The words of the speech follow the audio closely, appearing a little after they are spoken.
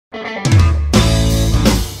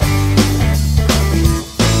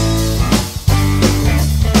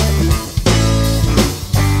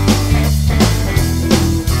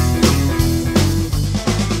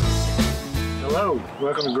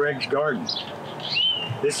garden.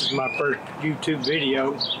 This is my first YouTube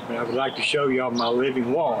video, but I would like to show y'all my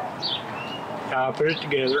living wall, how I put it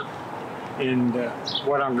together, and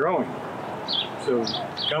what I'm growing. So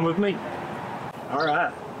come with me. All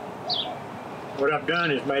right. What I've done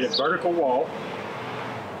is made a vertical wall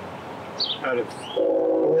out of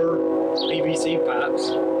 4 PVC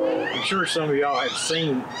pipes. I'm sure some of y'all have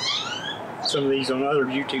seen some of these on other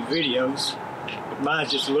YouTube videos, but mine's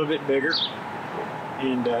just a little bit bigger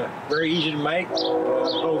and very easy to make. The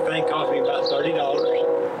whole thing cost me about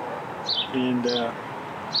 $30, and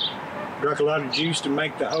drank a lot of juice to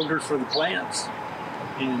make the holders for the plants,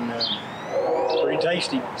 and pretty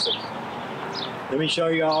tasty. So let me show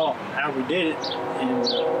y'all how we did it, and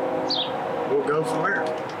we'll go from there.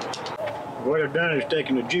 What I've done is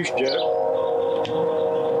taken a juice jug,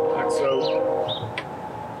 like so,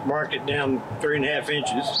 marked it down 3.5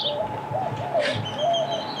 inches,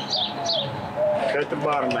 cut the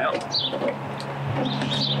bottom out,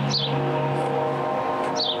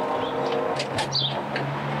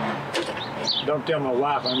 don't tell my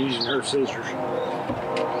wife I'm using her scissors.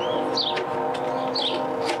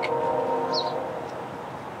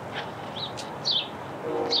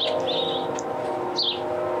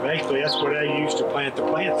 Basically, that's what I use to plant the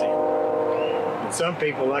plants in. And some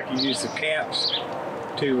people like to use the caps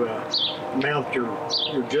to mount your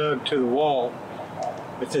jug to the wall.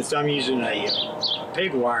 But since I'm using a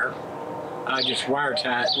pig wire, I just wire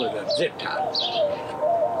tie it with a zip tie.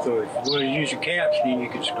 So if you want to use your caps, then you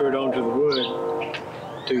can screw it onto the wood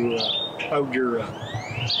to hold your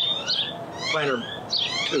planter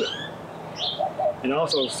to it. And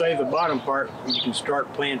also save the bottom part when you can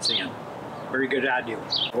start plants in. Very good idea.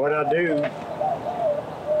 What I do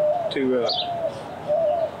to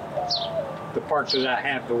the part that I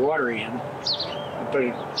have the water in, I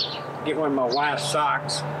get one of my wife's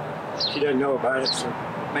socks. She doesn't know about it, so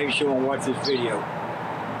maybe she won't watch this video.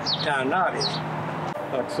 Tie a knot in,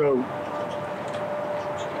 like so.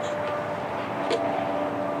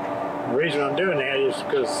 The reason I'm doing that is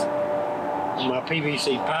because my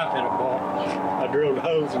PVC pipe that I bought, I drilled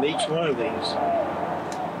holes in each one of these.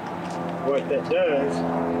 What that does,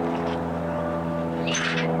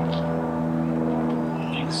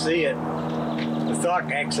 you can see it, the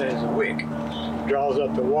sock acts as a wick. It draws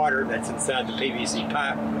up the water that's inside the PVC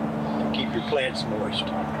pipe to keep your plants moist.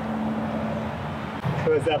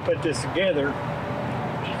 So as I put this together,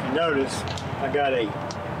 if you notice, I got a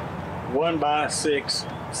 1x6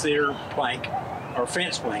 cedar plank, or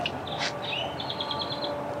fence planking.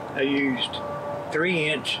 I used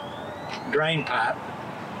 3-inch drain pipe,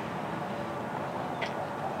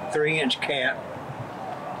 3-inch cap,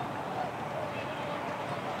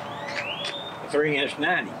 3-inch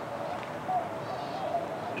 90.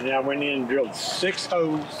 And I went in and drilled 6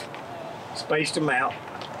 holes, spaced them out,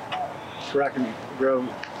 so I can grow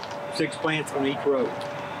 6 plants on each row.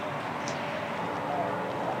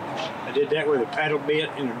 I did that with a paddle bit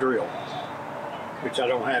and a drill, which I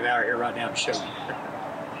don't have out here right now to show you.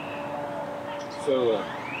 So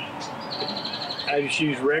I just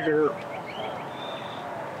use regular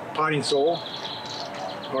potting soil,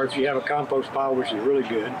 or if you have a compost pile, which is really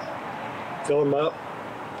good, fill them up,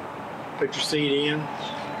 put your seed in,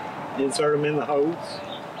 insert them in the holes,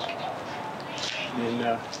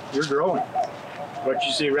 and you're growing. What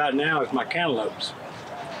you see right now is my cantaloupes.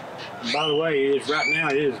 And by the way, right now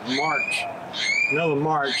it is March, middle of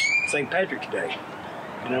March, St. Patrick's Day,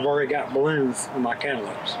 and I've already got balloons on my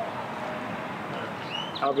cantaloupes.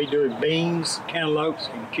 I'll be doing beans, cantaloupes,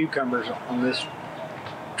 and cucumbers on this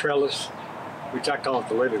trellis, which I call it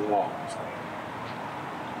the living wall.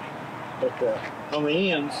 But on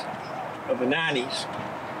the ends of the 90s,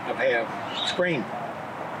 I have screen.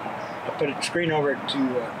 I put a screen over it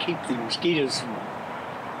to keep the mosquitoes from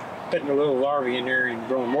putting a little larvae in there and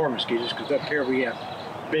growing more mosquitoes, because up here we have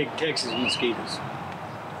big Texas mosquitoes.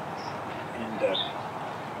 And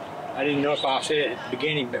I didn't know if I said it at the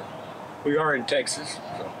beginning, but we are in Texas,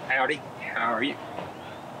 so howdy, how are you?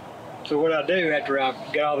 So what I do after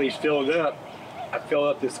I've got all these filled up, I fill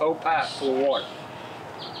up this whole pipe full of water,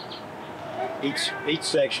 each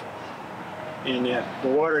section, and the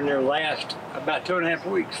water in there lasts about 2.5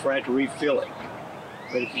 weeks before I have to refill it.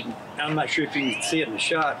 But I'm not sure if you can see it in the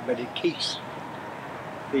shot, but it keeps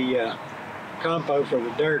the compost or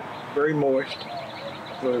the dirt very moist.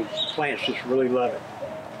 The plants just really love it.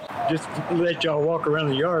 Just to let y'all walk around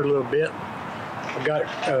the yard a little bit, I've got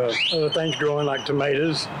other things growing like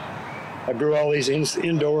tomatoes. I grew all these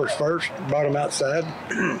indoors first, brought them outside.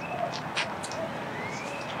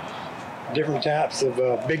 Different types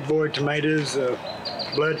of big boy tomatoes,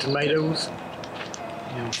 blood tomatoes,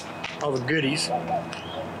 you know, all the goodies.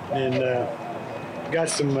 And got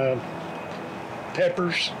some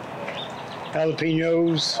peppers,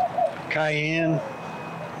 jalapenos, cayenne.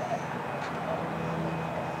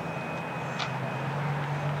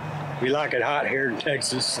 We like it hot here in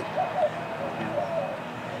Texas.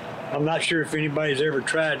 I'm not sure if anybody's ever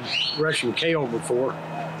tried Russian kale before,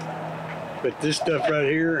 but this stuff right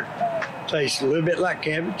here tastes a little bit like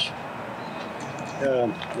cabbage.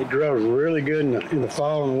 It grows really good in the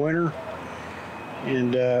fall and the winter,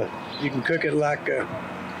 and you can cook it like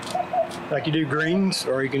you do greens,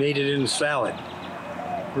 or you can eat it in a salad.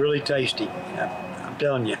 Really tasty. I'm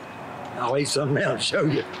telling you. I'll eat something now and show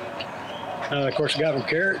you. Of course, I got some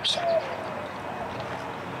carrots.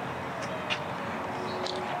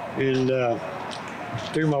 And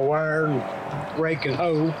through my wire and rake and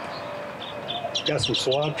hoe, got some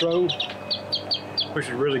cilantro, which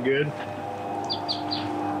is really good.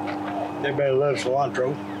 Everybody loves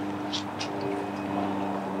cilantro.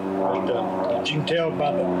 But you can tell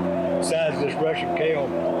by the size of this Russian kale,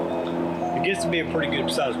 it gets to be a pretty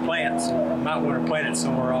good sized plant. So you might want to plant it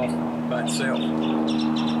somewhere off by itself.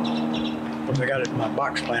 Because I got it in my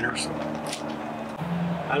box planter, so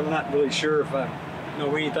I'm not really sure if I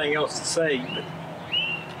know anything else to say, but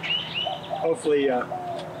hopefully I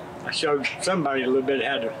showed somebody a little bit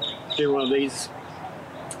how to do one of these.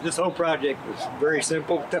 This whole project was very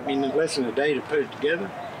simple. It took me less than a day to put it together,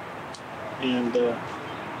 and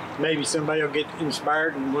maybe somebody will get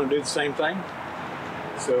inspired and want to do the same thing.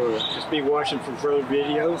 So just be watching for further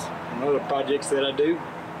videos and other projects that I do,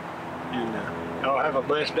 and I'll have a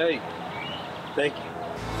blessed day. Thank you.